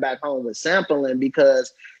ever heard back home with sampling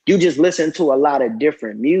because you just listen to a lot of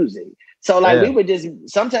different music. So like yeah, we would just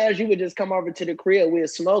sometimes you would just come over to the crib, we'd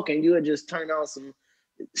smoke, and you would just turn on some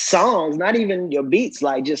songs, not even your beats,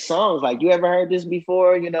 like just songs. Like, you ever heard this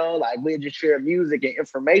before? You know, like we just share music and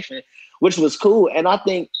information, which was cool. And I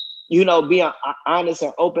think, being honest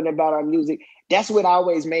and open about our music, that's what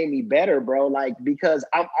always made me better, bro. Like, because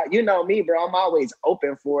you know me, bro, I'm always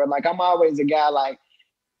open for it. Like, I'm always a guy, like,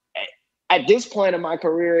 at this point in my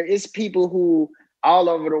career, it's people who all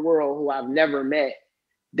over the world who I've never met,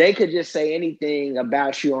 they could just say anything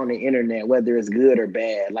about you on the internet, whether it's good or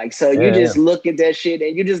bad. Like, so you yeah, yeah. just look at that shit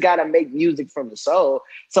and you just got to make music from the soul.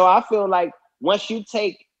 So I feel like once you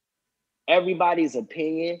take everybody's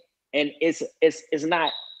opinion and it's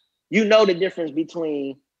not, the difference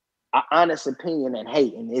between an honest opinion and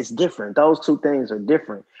hate, and it's different. Those two things are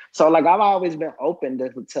different. So like I've always been open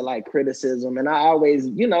to like criticism, and I always,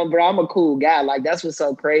 bro, I'm a cool guy. Like that's what's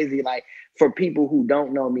so crazy. Like for people who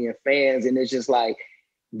don't know me and fans, and it's just like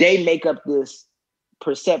they make up this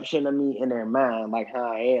perception of me in their mind, like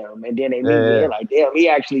how I am, and then they meet me, Yeah, they're like, damn, he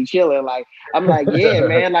actually chilling. Like I'm like, yeah, yeah.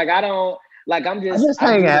 man. Like I don't, like I just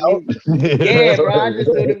I hang do the out. music. Yeah, bro. I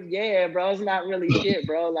just do the, yeah, bro. It's not really shit,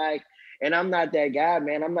 bro. Like, and I'm not that guy,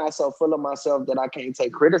 man. I'm not so full of myself that I can't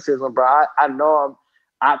take criticism, bro. I know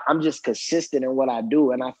I'm just consistent in what I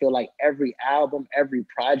do, and I feel like every album, every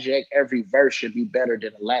project, every verse should be better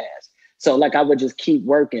than the last. So like I would just keep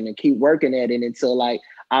working and keep working at it until like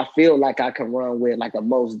I feel like I can run with like a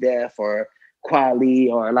Mos Def or Quali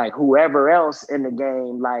or like whoever else in the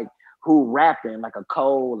game, like who rapping, like a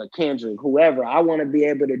Cole, a Kendrick, whoever. I want to be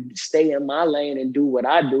able to stay in my lane and do what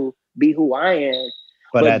I do, be who I am,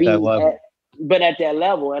 But but at that be at level, but at that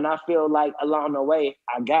level. And I feel like along the way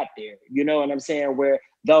I got there. You know what I'm saying? Where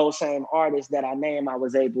those same artists that I name, I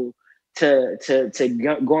was able to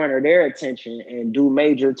garner their attention and do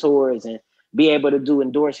major tours and be able to do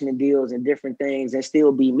endorsement deals and different things and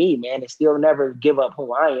still be me, man, and still never give up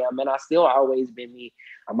who I am. And I still always been me.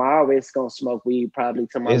 I'm always gonna smoke weed probably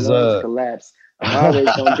till my Is lungs collapse. I'm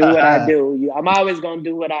always gonna do what I do. I'm always gonna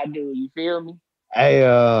do what I do. You feel me?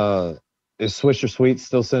 hey, is Swisher Sweets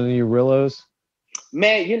still sending you Rillos?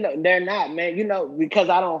 Man, they're not, man. Because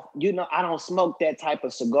I don't smoke that type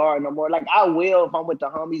of cigar no more. Like I will if I'm with the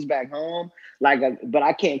homies back home, but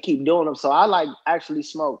I can't keep doing them. So I like actually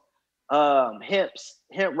smoke hemp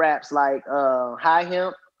wraps like high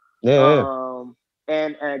hemp, Yeah, yeah. um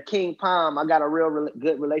and King Palm. I got a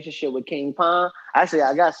good relationship with King Palm. Actually,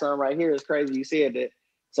 I got some right here. It's crazy you said that.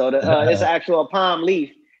 So it's an actual palm leaf.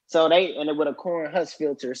 So and it with a corn husk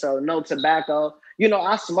filter. So no tobacco.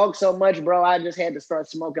 I smoke so much, bro. I just had to start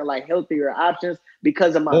smoking like healthier options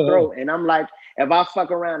because of my Yeah. throat. And I'm like, if I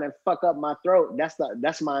fuck around and fuck up my throat,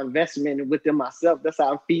 that's my investment within myself. That's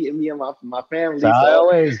how I'm feeding me and my So family. I So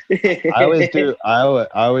always, I always do. I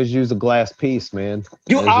always use a glass piece, man.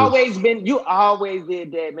 It's just you always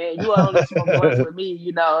did that, man. You only smoke blunts with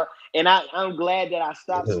me, and I'm glad that I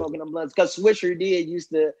stopped smoking them blunts because Swisher did used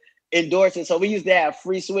to endorse it. So we used to have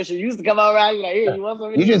free Swisher. You used to come around, like, here, you want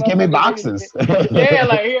some of you these just give me motherfuckers? boxes. Yeah,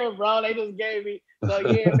 like here, bro. They just gave me. So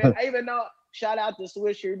yeah, man. Even though shout out to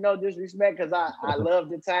Swisher, no disrespect, because I love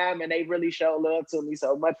the time and they really show love to me.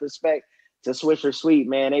 So much respect to Swisher Sweet,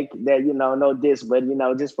 man. No diss, but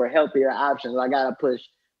just for healthier options, I gotta push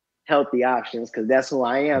healthy options because that's who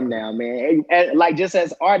I am now, man. And like just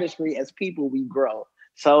as artistry, as people, we grow.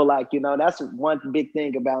 So like that's one big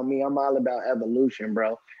thing about me. I'm all about evolution,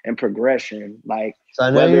 bro, and progression. Like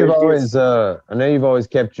So whether it's just I know you've always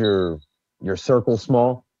kept your circle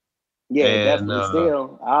small, yeah, and definitely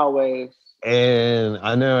still always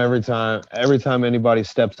I know every time anybody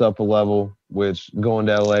steps up a level, which going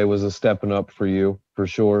to LA was a stepping up for you for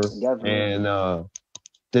sure. definitely. And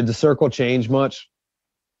did the circle change much?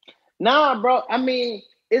 Nah, bro. I mean,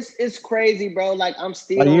 it's crazy, bro. Like I'm Are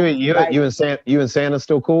still like, you and Santa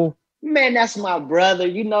still cool? man, that's my brother.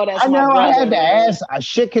 That's I my know. I brother, had to man. ask.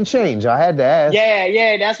 Shit can change. I had to ask. Yeah,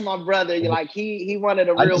 yeah, that's my brother. Like he one of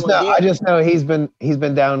the real ones. I just know he's been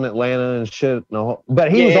down in Atlanta and shit. No,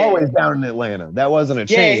 but he was Yeah, always down in Atlanta. That wasn't a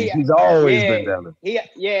yeah, change. He's always yeah, been down there.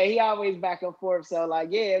 he always back and forth. So like,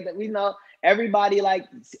 yeah, we know everybody. Like,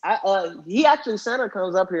 he actually Santa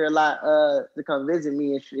comes up here a lot to come visit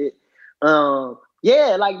me and shit.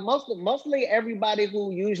 Yeah, like mostly everybody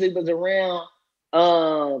who usually was around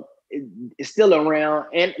is still around,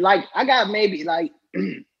 and like I got maybe like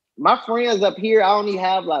my friends up here. I only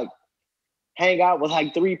have like hang out with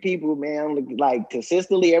like three people, man. Like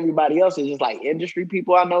consistently, everybody else is just like industry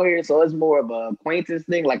people I know here. So it's more of a acquaintance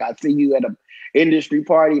thing. Like I see you at a industry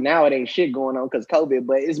party. Now it ain't shit going on because COVID,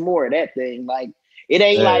 but it's more of that thing. Like it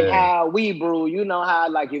ain't like Yeah. how we brew. You know how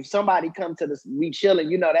like if somebody come to this, we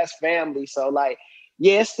chilling. That's family. So like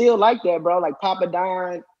yeah, it's still like that, bro. Like Papa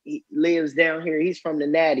Don. He lives down here. He's from the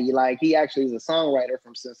Natty. Like he actually is a songwriter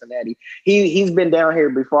from Cincinnati. He's been down here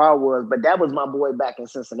before I was, but that was my boy back in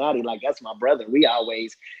Cincinnati. Like that's my brother. We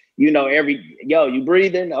always, you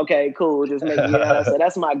breathing? Okay, cool. Just make so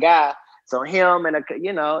that's my guy. So him and it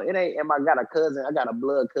ain't. And I got a cousin. I got a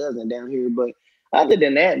blood cousin down here. But other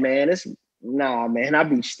than that, man, it's nah, man. I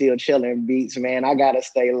be still chilling beats, man. I gotta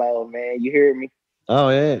stay low, man. You hear me? Oh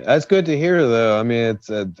yeah, that's good to hear though. I mean,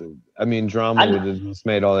 I mean, drama I would have just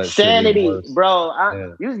made all that shit even sanity, worse. bro.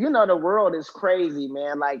 Yeah. The world is crazy,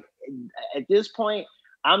 man. Like at this point,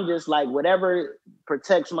 I'm just like whatever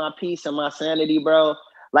protects my peace and my sanity, bro.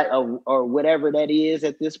 Like or whatever that is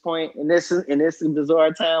at this point in this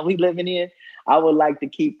bizarre time we living in. I would like to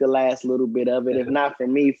keep the last little bit of it, if not for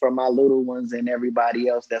me, for my little ones and everybody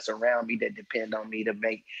else that's around me that depend on me to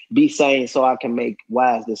be sane, so I can make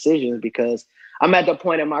wise decisions. Because I'm at the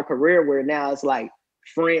point in my career where now it's like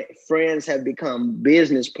friends have become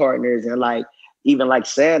business partners, and like even like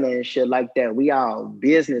Santa and shit like that. We all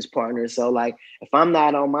business partners. So like if I'm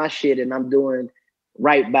not on my shit and I'm doing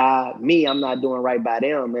right by me, I'm not doing right by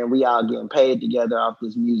them, and we all getting paid together off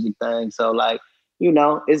this music thing. So like,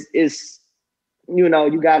 it's you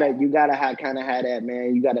gotta have kind of have that,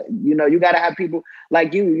 man. You gotta have people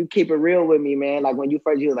like you keep it real with me, man. Like when you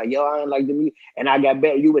was like, yo, I ain't like the music, and I got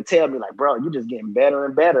better, you would tell me like, bro, you just getting better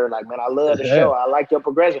and better. Like, man, I love the Yeah. show, I like your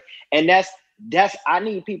progression. And that's I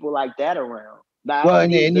need people like that around. Like, I Well, don't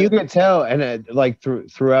need and you the can tell, and like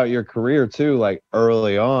throughout your career too. Like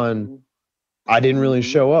early on, mm-hmm, I didn't really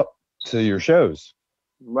mm-hmm, show up to your shows,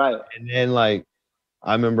 right. and then like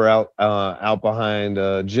I remember out behind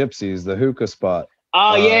Gypsies, the hookah spot.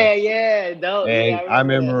 Oh Uh, yeah, yeah, dope. Yeah, I and I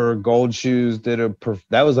remember that. remember Gold Shoes did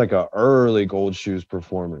that was like a early Gold Shoes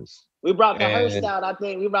performance. We brought the hearse And out. I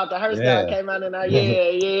think we brought the hearse out. yeah. Came out in our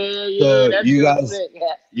yeah. So That shit was sick.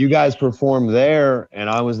 Yeah. you guys performed there, and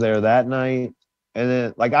I was there that night. And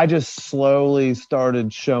then like I just slowly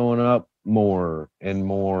started showing up more and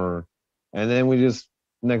more. And then we just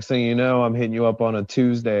next thing you know, I'm hitting you up on a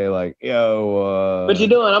Tuesday, like, What yo, you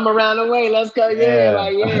doing? I'm around the way. Let's go. Yeah, yeah.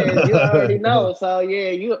 like yeah, you already know. So yeah,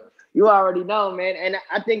 you already know, man. And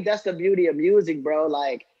I think that's the beauty of music, bro.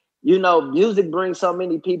 Like, music brings so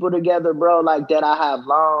many people together, bro. Like that I have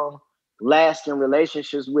long lasting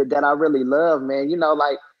relationships with that I really love, man.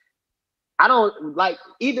 Like I don't like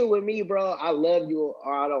either with me, bro. I love you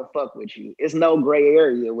or I don't fuck with you. It's no gray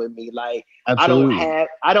area with me. Like Absolutely.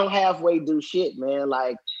 I don't halfway do shit, man.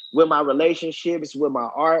 Like with my relationships, with my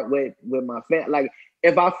art, with my fan. Like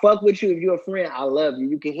if I fuck with you, if you're a friend, I love you.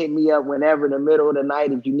 You can hit me up whenever in the middle of the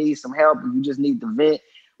night if you need some help, if you just need to vent,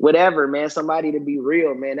 whatever, man. Somebody to be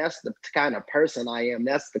real, man. That's the kind of person I am.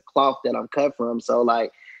 That's the cloth that I'm cut from. So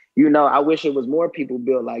like I wish it was more people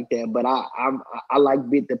built like that, but I like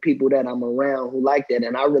the people that I'm around who like that,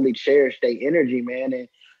 and I really cherish their energy, man. And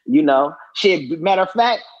shit. Matter of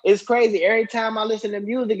fact, it's crazy. Every time I listen to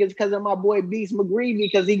music, it's because of my boy Beast McGree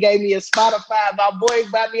because he gave me a Spotify. My boy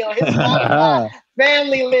got me on his Spotify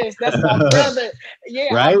family list. That's my brother. Yeah,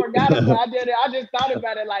 I Right? forgot about. I did it. I just thought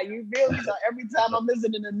about it. Like you feel me? So every time I'm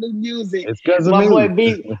listening to new music, It's because of my boy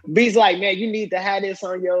me. Beast like, man, you need to have this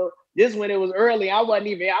on your. This when it was early, I wasn't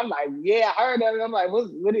even. I'm like, yeah, I heard of it. I'm like,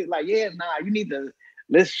 what is like? Yeah, nah, you need to.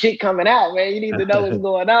 This shit coming out, man. You need to know what's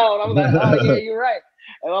going on. I'm like, oh yeah, you're right.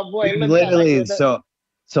 And my boy Dude, looked at like, literally,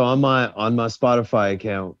 so on my Spotify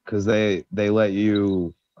account, because they let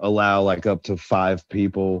you allow like up to 5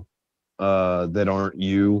 people that aren't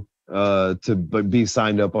you to be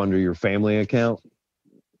signed up under your family account.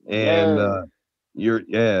 And man, you're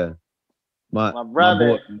yeah, my my my boy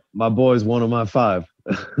brother. my boy's one of my 5.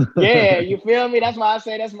 Yeah, you feel me? That's why I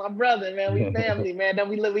say that's my brother, man. We family, man. Don't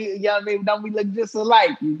we look? You know what I mean? Don't we look just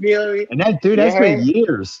alike? You feel me? And that dude, You that's been heard?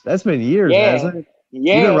 years. That's been years, Yeah, hasn't it? You've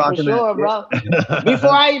been yeah, for rocking that. sure, bro. Before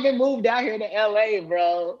Yeah. I even moved out here to LA,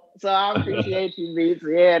 bro. So I appreciate you, Beats.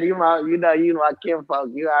 Yeah, you my kinfolk.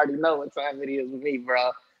 You already know what time it is with me,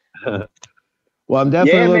 bro. Well, I'm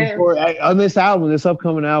definitely Yeah, looking man. forward on this album, this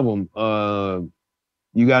upcoming album.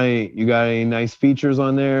 You got any nice features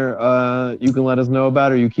on there? You can let us know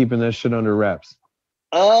about, or are you keeping that shit under wraps?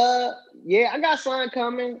 Uh, yeah, I got something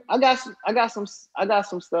coming. I got some stuff.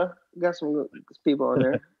 I got some people on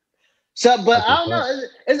there. So, but That's I what's don't up. know.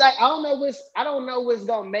 It's like I don't know what's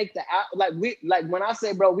gonna make the like when I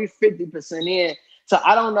say, bro, we 50% in. So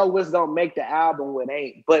I don't know what's gonna make the album what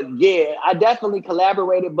ain't. But yeah, I definitely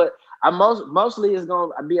collaborated. But I mostly it's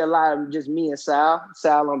gonna be a lot of just me and Sal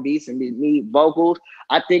on beats and me vocals.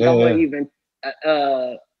 I think Yeah, I'm gonna yeah. even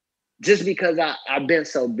just because I've been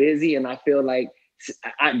so busy and I feel like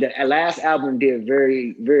the last album did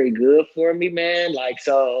very, very good for me, man. Like,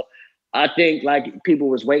 so I think like people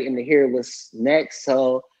was waiting to hear what's next.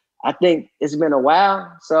 So I think it's been a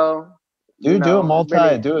while. So, Dude, it's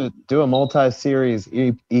been, do a multi-series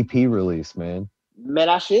EP release, man. man,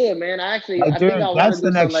 I should, man. Like, I think dude, I want to that's the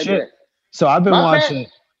do something next like shit. that. So I've been My fat, watching.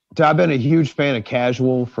 Dude, I've been a huge fan of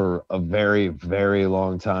Casual for a very, very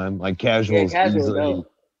long time. Like yeah, Casual's casual easily,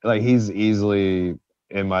 dope. like he's easily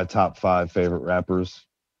in my top 5 favorite rappers.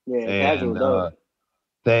 Yeah, casual And dope.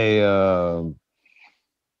 they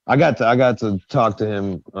I got to talk to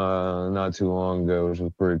him not too long ago, which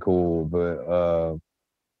was pretty cool. But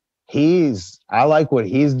I like what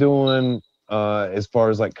he's doing as far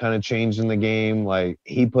as like kind of changing the game. Like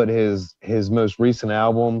he put his most recent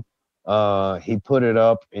album, he put it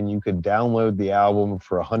up and you could download the album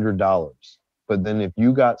for $100. But then if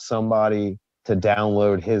you got somebody to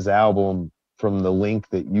download his album from the link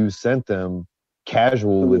that you sent them,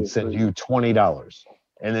 Casual would Yeah, send free. you $20.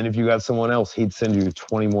 And then if you got someone else, he'd send you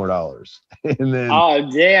 $20 more. And then Oh,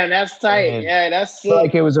 damn, that's tight. and Yeah, that's so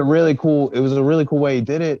like sick. it was a really cool way he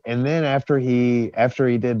did it. And then after he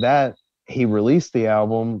did that, he released the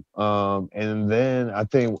album. And then I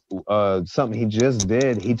think something he just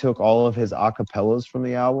did, he took all of his acapellas from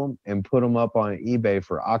the album and put them up on eBay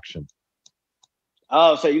for auction.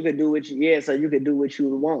 Oh, so you could do so you could do what you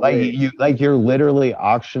want Like with it. you're literally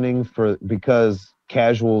auctioning for, because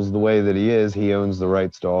Casual's the way that he is, he owns the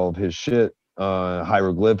rights to all of his shit.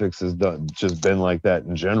 Hieroglyphics has just been like that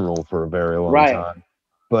in general for a very long Right. time.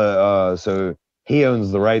 But so he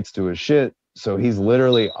owns the rights to his shit. So he's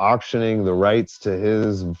literally auctioning the rights to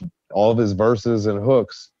his all of his verses and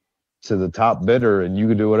hooks to the top bidder, and you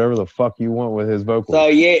can do whatever the fuck you want with his So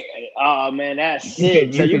vocals. yeah, oh man, that's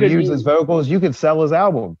sick. So You you could could use use his vocals. You could sell his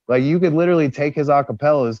album. Like you could literally take his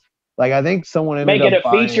acapellas. Like I think someone ended Make it up a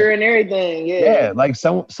buying. feature and everything. Yeah. Yeah, like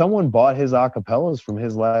someone bought his acapellas from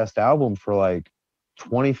his last album for like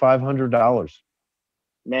 $2,500.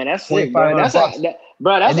 Man, that's Twenty sick, five bro. hundred bucks.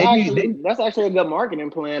 Bro, And then that's actually a good marketing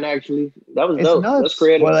plan. Actually, that was it's dope. That's nuts.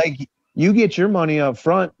 creative. Well, like you get your money up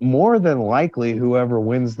front. More than likely, whoever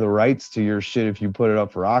wins the rights to your shit, if you put it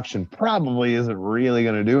up for auction, probably isn't really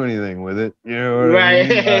going to do anything with it. You know what I Right.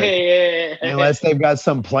 mean? Like, Yeah. unless they've got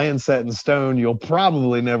some plan set in stone, you'll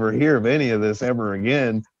probably never hear of any of this ever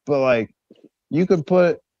again. But like, you could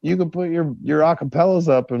put your acapellas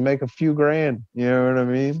up and make a few grand. You know what I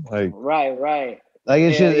mean? Right. Right. Like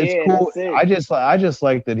it's Hell just it's yeah. cool. That's sick. I just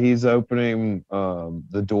like that he's opening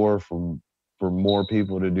the door for more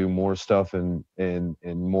people to do more stuff in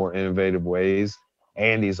more innovative ways.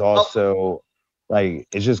 And he's Oh, also like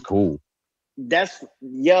it's just cool. that's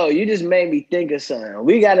yo. You just made me think of something.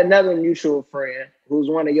 We got another mutual friend who's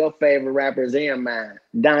one of your favorite rappers and mine,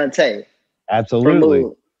 Dante from Absolutely.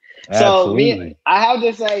 Mood. So Absolutely. I have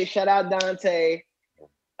to say, shout out Dante.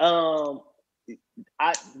 Um,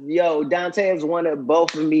 I Dante is one of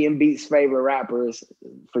both of me and Beats' favorite rappers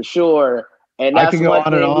for sure, and I that's could go one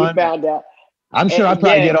on and thing we on. found out. I'm sure I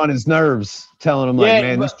probably Yeah, get on his nerves telling him like, yeah,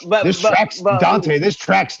 man, but this but but track's but Dante, this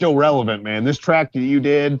track's still relevant, man. This track that you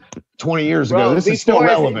did 20 years ago, bro, this is still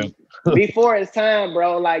relevant. before his time,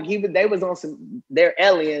 bro, like they was on some their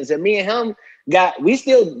aliens, and me and him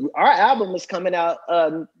our album is coming out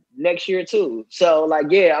next year too. So like,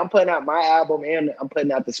 yeah, I'm putting out my album and I'm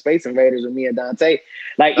putting out the Space Invaders with me and Dante.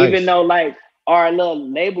 Like, even Nice. though like our little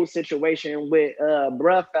label situation with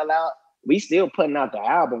bruh fell out, we still putting out the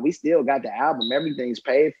album. We still got the album. Everything's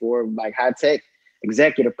paid for. Like High Tech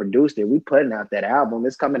executive produced it. We putting out that album.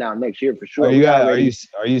 It's coming out next year for Are sure. you We guys are you already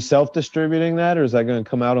are you self-distributing that or is that going to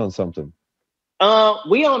come out on something?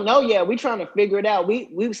 we don't know yet. We trying to figure it out.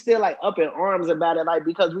 We still like up in arms about it, like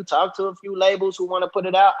because we talked to a few labels who want to put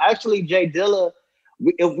it out. Actually, Jay Dilla,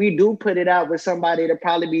 if we do put it out with somebody, it'll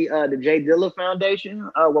probably be the Jay Dilla Foundation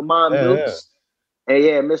with Mom Yeah, yeah. Dukes and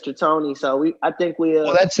yeah, Mr. Tony. So I think we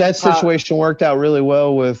Well, that pop. situation worked out really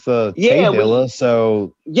well with Tay Yeah, Dilla.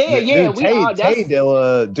 So, yeah, dude, we Tay are. Tay That's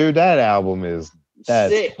Dilla, dude,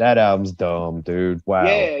 sick. that album's dumb, dude. Wow.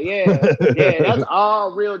 Yeah. That's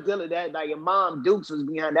all real Dilla. That like your Mom Dukes was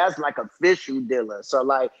behind. That's like official Dilla. So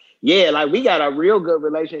like, yeah, like we got a real good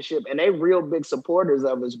relationship, and they real big supporters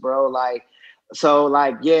of us, bro. Like, so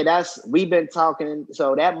like, yeah, we've been talking.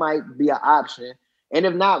 So that might be an option. And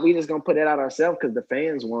if not, we just gonna put it out ourselves because the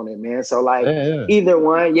fans want it, man. So like, Yeah, yeah. either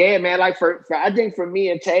one, yeah, man. Like for I think for me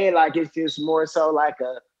and Tay, like it's just more so like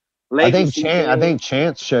a legacy I thing. think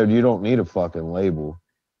Chance showed you don't need a fucking label.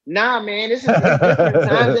 Nah, man, it's different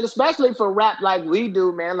times, and especially for rap like we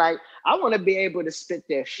do, man. Like I want to be able to spit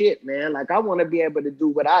that shit, man. Like I want to be able to do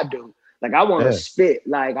what I do. Like I want to Yeah. spit.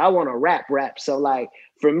 Like I want to rap. So like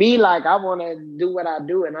for me, like I want to do what I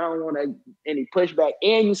do, and I don't want any pushback.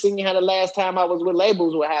 And you seen how the last time I was with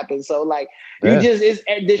labels, what happened. So like you Yeah. just is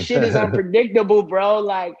the shit is unpredictable, bro.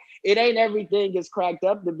 Like it ain't everything is cracked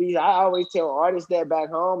up to be. I always tell artists that back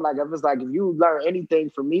home, like if you learn anything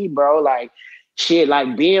from me, bro, like shit,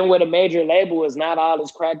 like being with a major label is not all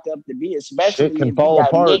it's cracked up to be, Shit especially can if you fall got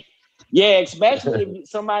apart. niche. Yeah, especially if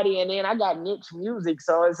somebody, and then I got niche music,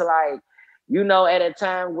 so it's like, at a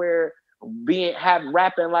time where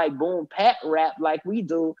rapping like boom pat rap like we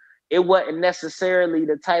do, it wasn't necessarily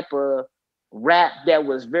the type of rap that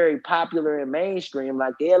was very popular and mainstream.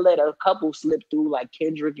 Like they'll let a couple slip through, like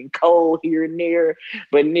Kendrick and Cole here and there,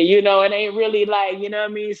 but it ain't really like, you know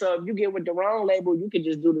what I mean? So if you get with the wrong label, you can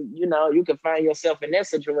just you can find yourself in that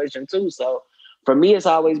situation too. So for me, it's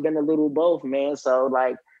always been a little both, man. So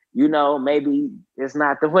like, maybe it's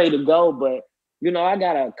not the way to go, but I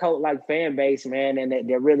got a cult like fan base, man, and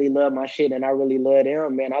they really love my shit, and I really love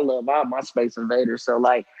them, man. I love all my Space Invaders. So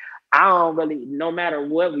like, I don't really, no matter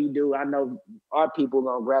what we do, I know our people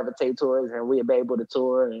gonna gravitate towards, and we'll be able to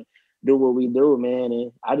tour and do what we do, man.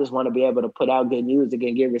 And I just want to be able to put out good music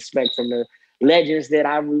and get respect from the legends that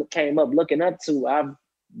I came up looking up to. I've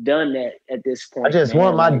done that at this I point, just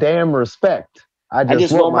want man. my Like damn respect. I I just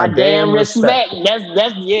just want want my my damn damn respect. respect. That's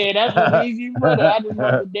as easy as it. I just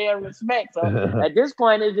want the damn respect. So at this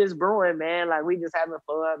point, it's just brewing, man. Like we just having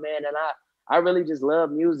fun, man. And I really just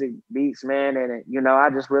love music beats, man. And I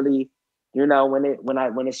just really, when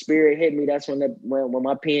the spirit hit me, that's when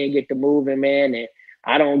my pen get to moving, man. And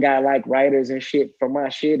I don't got like writers and shit for my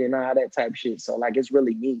shit and all that type shit. So like it's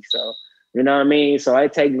really me. So you know what I mean. So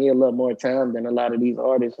it take me a little more time than a lot of these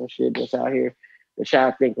artists and shit that's out here that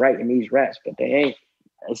y'all think writing these raps, but they ain't.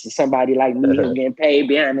 It's just somebody like me who getting paid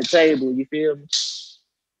behind the table. You feel me?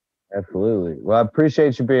 Absolutely. Well, I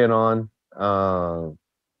appreciate you being on.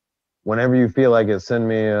 whenever you feel like it, send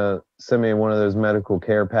me one of those medical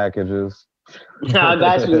care packages. I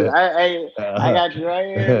got you. I got you right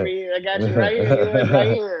here, B. I got you right here. Yours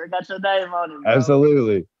right here. I got your name on it, bro.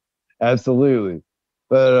 Absolutely. Absolutely.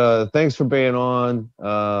 But thanks for being on.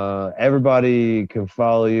 Everybody can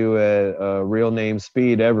follow you at Real Name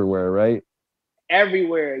Speed everywhere, right?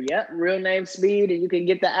 Everywhere. Yep. Real Name Speed. And you can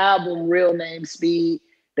get the album Real Name Speed.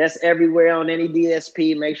 That's everywhere on any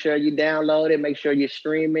DSP. Make sure you download it. Make sure you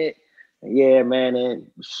stream it. Yeah, man. And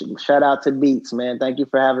shout out to Beats, man. Thank you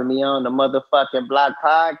for having me on the motherfucking Block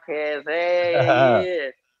Podcast. Hey,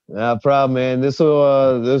 yeah. No problem, man. This will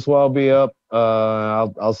all be up.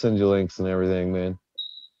 I'll send you links and everything, man.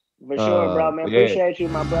 For sure, bro, man. Yeah. Appreciate you,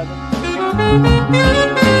 my brother.